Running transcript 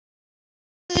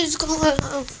What is going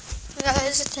on,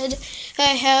 guys? Today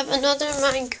I have another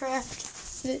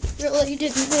Minecraft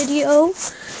related video.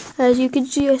 As you can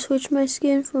see, I switched my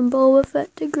skin from Boba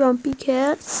Fett to Grumpy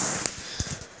Cat.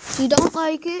 If you don't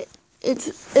like it,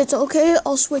 it's okay.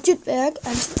 I'll switch it back.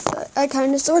 I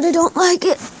kind of sort of don't like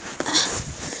it.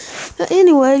 But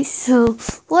anyway, so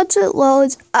once it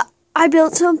loads, I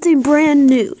built something brand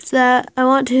new that I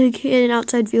want to get an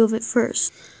outside view of it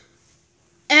first.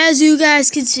 As you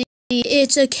guys can see,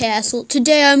 it's a castle.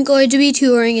 Today I'm going to be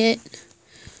touring it.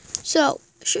 So,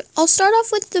 I'll start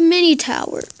off with the mini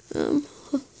tower.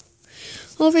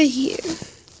 Over here.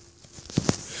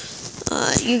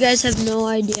 You guys have no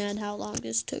idea on how long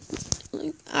this took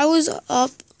me. I was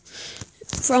up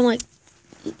from like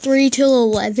 3 till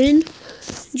 11,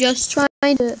 just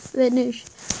trying to finish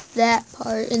that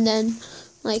part, and then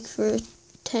like for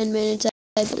 10 minutes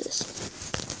I did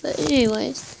this. But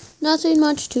anyways. Nothing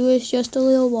much to it, it's just a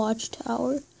little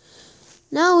watchtower.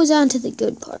 Now it's on to the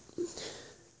good part.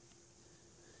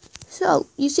 So,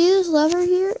 you see this lever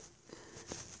here?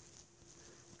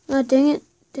 Oh, dang it.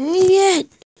 Dang it!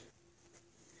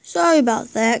 Sorry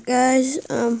about that, guys.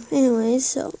 Anyways,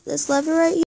 so this lever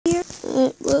right here,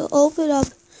 it will open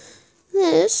up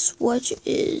this, which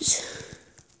leads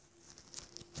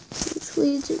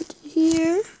into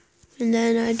here. And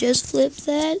then I just flip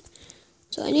that.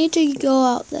 So I need to go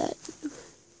out that.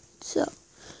 So,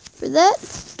 for that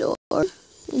door,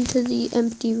 into the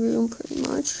empty room pretty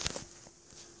much.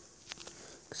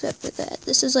 Except for that.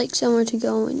 This is like somewhere to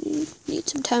go when you need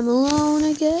some time alone,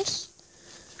 I guess.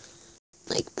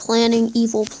 Like planning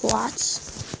evil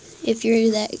plots. If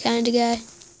you're that kind of guy.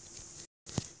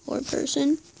 Or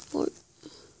person. Oh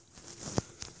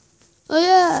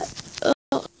yeah.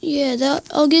 Oh, yeah,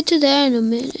 I'll get to that in a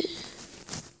minute.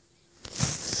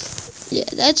 Yeah,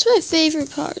 that's my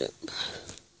favorite part.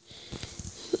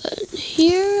 But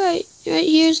here, right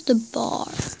here's the bar.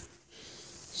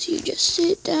 So you just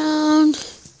sit down,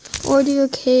 order your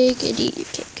cake, and eat your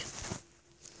cake.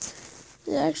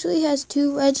 It actually has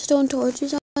 2 redstone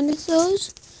torches underneath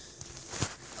those.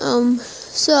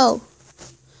 So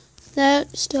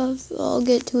that stuff I'll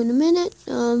get to in a minute.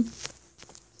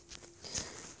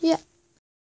 Yeah.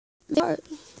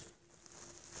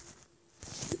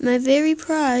 My very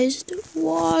prized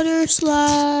water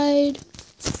slide.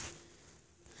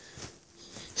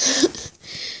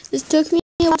 This took me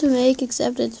a while to make,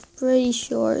 except it's pretty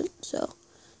short. So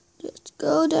just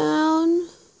go down.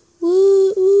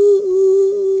 Woo, woo,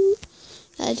 woo.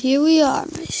 And here we are,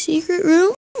 my secret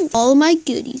room. All of my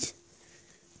goodies.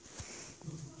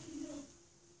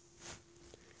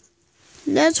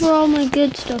 And that's where all my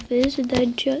good stuff is. And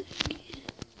then just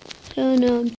oh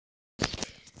no.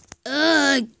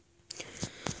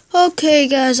 Okay,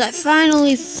 guys, I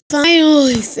finally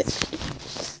fixed it.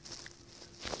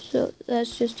 So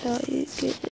that's just how you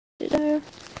get it there.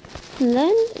 And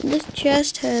then this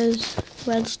chest has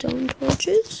redstone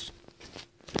torches.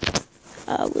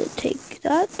 I will take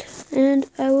that and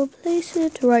I will place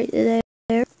it right there.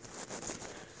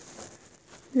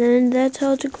 Then that's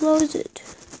how to close it.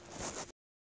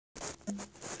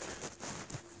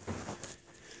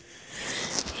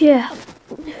 Yeah.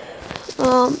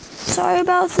 Sorry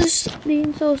about this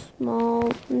being so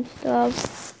small and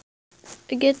stuff.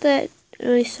 I get that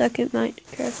I suck at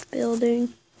Minecraft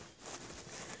building.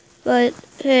 But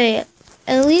hey,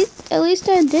 at least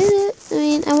I did it. I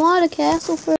mean, I wanted a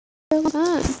castle for a long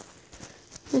time.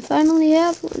 I finally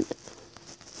have one.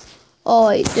 Oh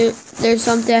wait, there's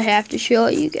something I have to show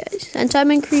you guys. Since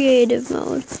I'm in creative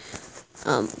mode,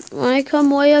 when I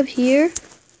come way up here,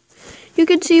 you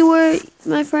can see where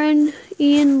my friend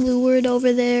Ian lured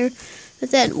over there. But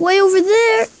then way over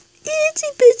there,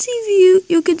 itsy bitsy view,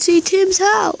 you can see Tim's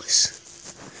house.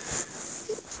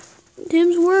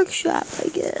 Tim's workshop, I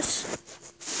guess.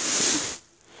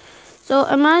 So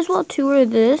I might as well tour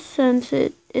this since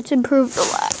it's improved a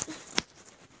lot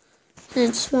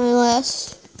since my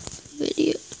last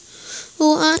video.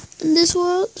 Well, on this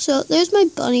world, so there's my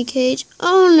bunny cage.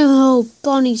 Oh no,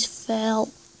 bunnies fell.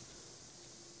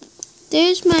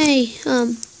 There's my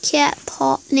cat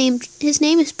his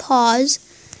name is Paws.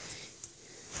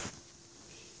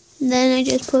 And then I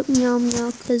just put meow meow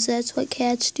because that's what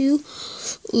cats do.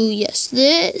 Ooh yes,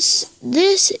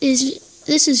 this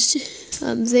is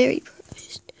very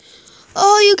prized.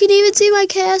 Oh, you can even see my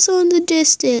castle in the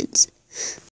distance.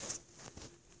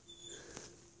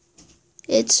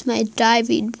 It's my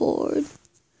diving board.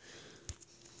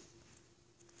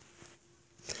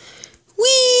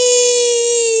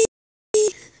 Whee!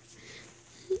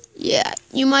 Yeah,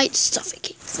 you might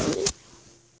suffocate from it.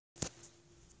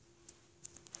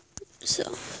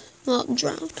 So, well,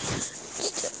 drowned.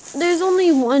 There's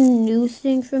only one new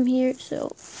thing from here,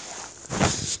 so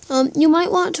you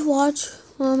might want to watch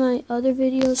one of my other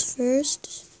videos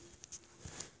first.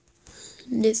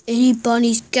 And if any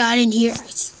bunnies got in here, I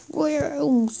swear I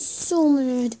was so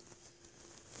mad.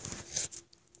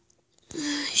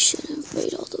 I shouldn't have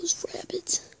made all those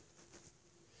rabbits.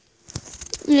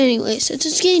 Anyway, since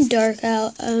it's getting dark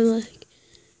out, I'm like,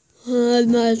 I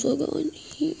might as well go in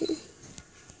here.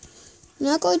 I'm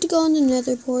not going to go in the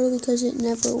nether portal because it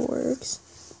never works.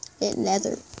 It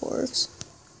never works.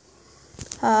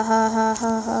 Ha ha ha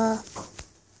ha ha.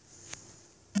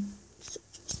 So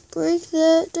just break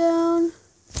that down.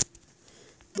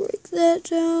 Break that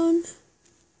down.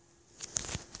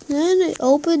 Then it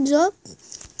opens up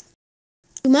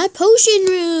to my potion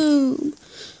room.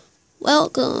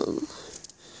 Welcome.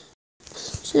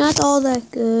 It's not all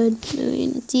that good. I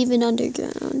mean, it's even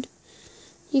underground.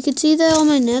 You can see that all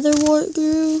my nether wart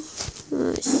grew.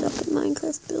 I suck at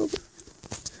Minecraft building.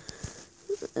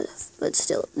 But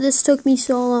still, this took me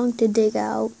so long to dig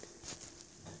out.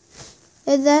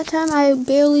 At that time, I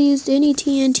barely used any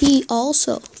TNT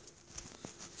also.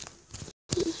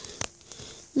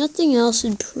 Nothing else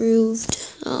improved.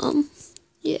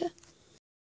 Yeah.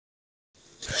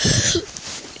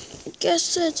 I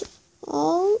guess that's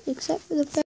all, except for the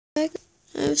fact that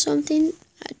I have something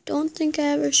I don't think I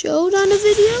ever showed on a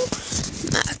video.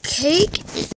 My cake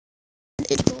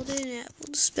and golden apple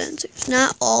dispensers.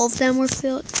 Not all of them were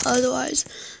filled, otherwise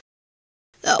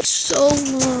that was so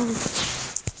long.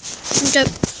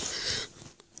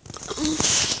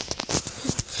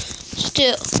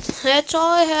 Still, that's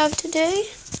all I have today.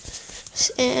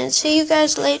 And see you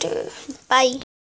guys later. Bye.